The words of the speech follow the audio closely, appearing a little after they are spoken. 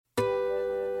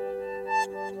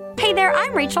Hey there,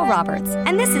 I'm Rachel Roberts,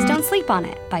 and this is Don't Sleep on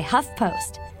It by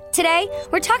HuffPost. Today,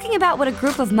 we're talking about what a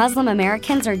group of Muslim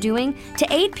Americans are doing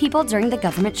to aid people during the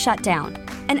government shutdown,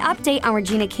 an update on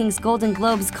Regina King's Golden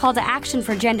Globes call to action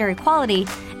for gender equality,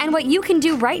 and what you can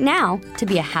do right now to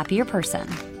be a happier person.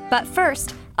 But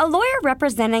first, a lawyer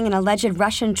representing an alleged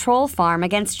Russian troll farm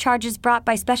against charges brought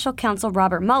by special counsel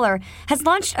Robert Mueller has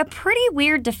launched a pretty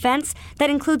weird defense that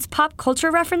includes pop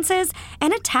culture references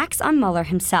and attacks on Mueller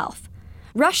himself.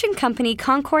 Russian company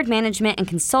Concord Management and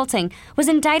Consulting was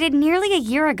indicted nearly a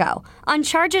year ago on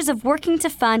charges of working to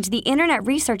fund the Internet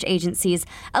Research Agency's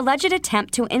alleged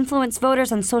attempt to influence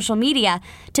voters on social media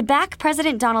to back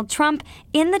President Donald Trump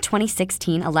in the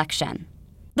 2016 election.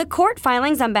 The court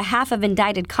filings on behalf of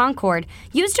indicted Concord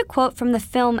used a quote from the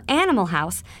film Animal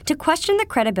House to question the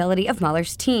credibility of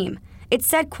Mueller's team. It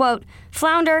said, quote,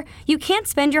 "Flounder, you can't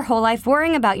spend your whole life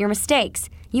worrying about your mistakes.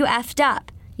 You effed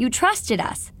up. You trusted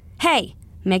us. Hey,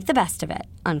 make the best of it,"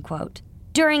 unquote.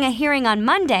 During a hearing on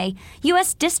Monday,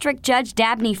 U.S. District Judge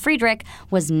Dabney Friedrich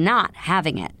was not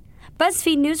having it.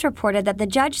 BuzzFeed News reported that the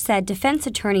judge said defense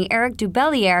attorney Eric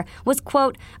Dubellier was,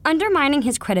 quote, "undermining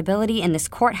his credibility in this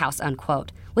courthouse,"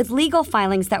 unquote, with legal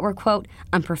filings that were, quote,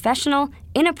 "unprofessional,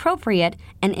 inappropriate,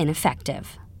 and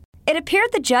ineffective." It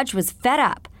appeared the judge was fed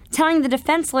up, telling the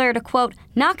defense lawyer to, quote,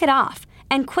 "knock it off,"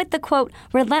 and quit the, quote,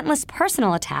 "relentless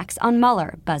personal attacks on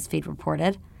Mueller," BuzzFeed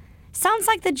reported. Sounds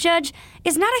like the judge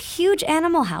is not a huge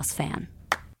Animal House fan.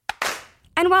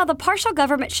 And while the partial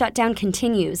government shutdown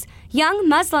continues, young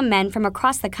Muslim men from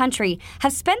across the country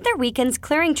have spent their weekends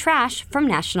clearing trash from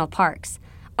national parks.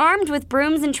 Armed with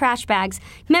brooms and trash bags,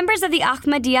 members of the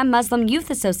Ahmadiyya Muslim Youth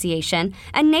Association,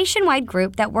 a nationwide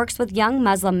group that works with young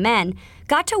Muslim men,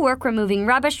 got to work removing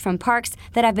rubbish from parks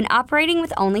that have been operating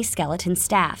with only skeleton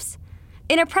staffs.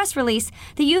 In a press release,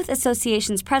 the Youth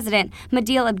Association's president,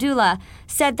 Madil Abdullah,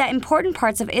 said that important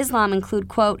parts of Islam include,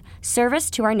 quote, "service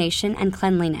to our nation and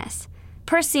cleanliness."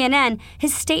 Per CNN,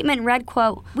 his statement read,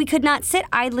 quote, "We could not sit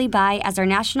idly by as our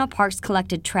national parks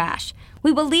collected trash.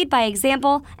 We will lead by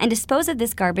example and dispose of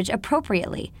this garbage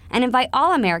appropriately and invite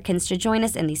all Americans to join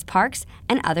us in these parks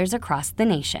and others across the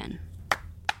nation."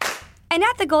 And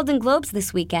at the Golden Globes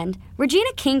this weekend,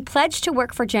 Regina King pledged to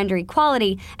work for gender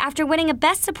equality after winning a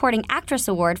Best Supporting Actress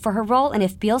award for her role in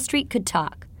If Beale Street Could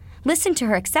Talk. Listen to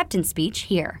her acceptance speech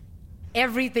here.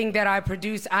 Everything that I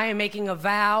produce, I am making a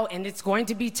vow, and it's going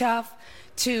to be tough,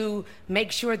 to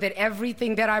make sure that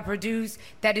everything that I produce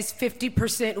that is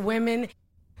 50% women.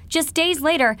 Just days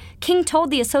later, King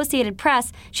told the Associated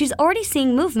Press she's already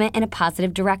seeing movement in a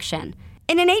positive direction.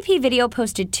 In an AP video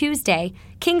posted Tuesday,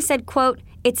 King said, quote,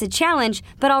 "It's a challenge,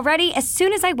 but already, as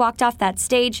soon as I walked off that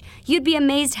stage, you'd be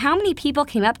amazed how many people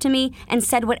came up to me and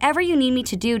said, whatever you need me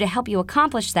to do to help you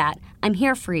accomplish that, I'm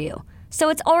here for you. So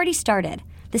it's already started.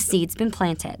 The seed's been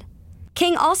planted."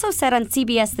 King also said on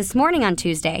CBS This Morning on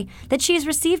Tuesday that she has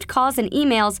received calls and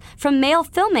emails from male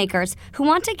filmmakers who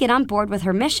want to get on board with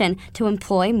her mission to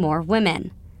employ more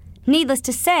women. Needless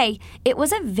to say, it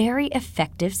was a very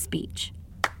effective speech.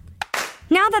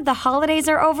 Now that the holidays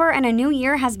are over and a new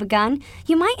year has begun,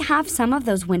 you might have some of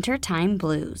those wintertime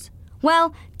blues.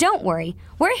 Well, don't worry,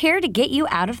 we're here to get you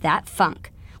out of that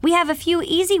funk. We have a few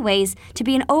easy ways to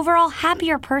be an overall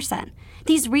happier person.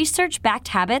 These research-backed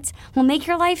habits will make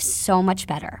your life so much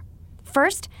better.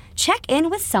 First, check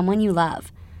in with someone you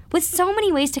love. With so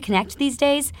many ways to connect these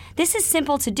days, this is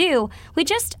simple to do, we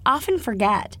just often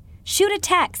forget. Shoot a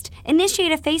text,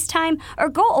 initiate a FaceTime, or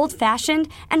go old-fashioned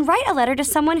and write a letter to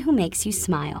someone who makes you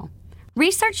smile.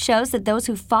 Research shows that those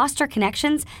who foster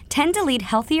connections tend to lead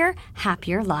healthier,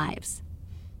 happier lives.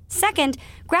 Second,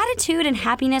 gratitude and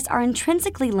happiness are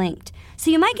intrinsically linked,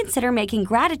 so you might consider making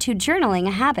gratitude journaling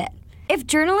a habit. If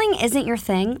journaling isn't your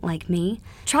thing, like me,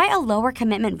 try a lower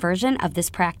commitment version of this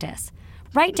practice.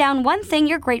 Write down one thing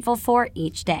you're grateful for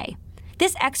each day.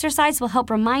 This exercise will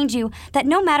help remind you that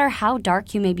no matter how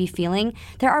dark you may be feeling,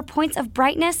 there are points of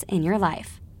brightness in your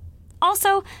life.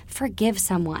 Also, forgive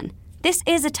someone. This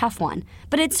is a tough one,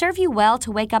 but it'd serve you well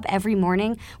to wake up every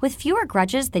morning with fewer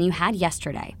grudges than you had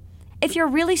yesterday. If you're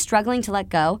really struggling to let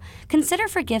go, consider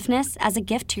forgiveness as a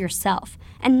gift to yourself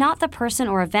and not the person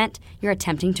or event you're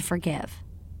attempting to forgive.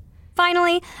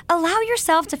 Finally, allow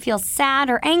yourself to feel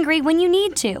sad or angry when you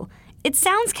need to. It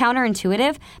sounds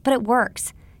counterintuitive, but it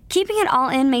works. Keeping it all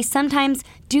in may sometimes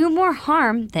do more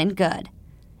harm than good.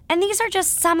 And these are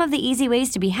just some of the easy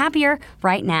ways to be happier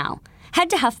right now. Head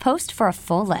to HuffPost for a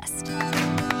full list.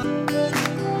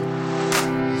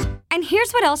 And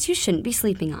here's what else you shouldn't be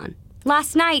sleeping on.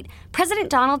 Last night, President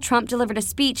Donald Trump delivered a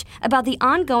speech about the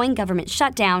ongoing government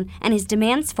shutdown and his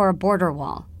demands for a border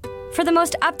wall. For the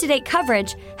most up-to-date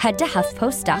coverage, head to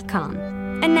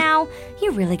HuffPost.com. And now,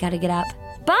 you really gotta get up.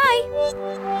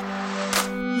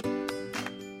 Bye!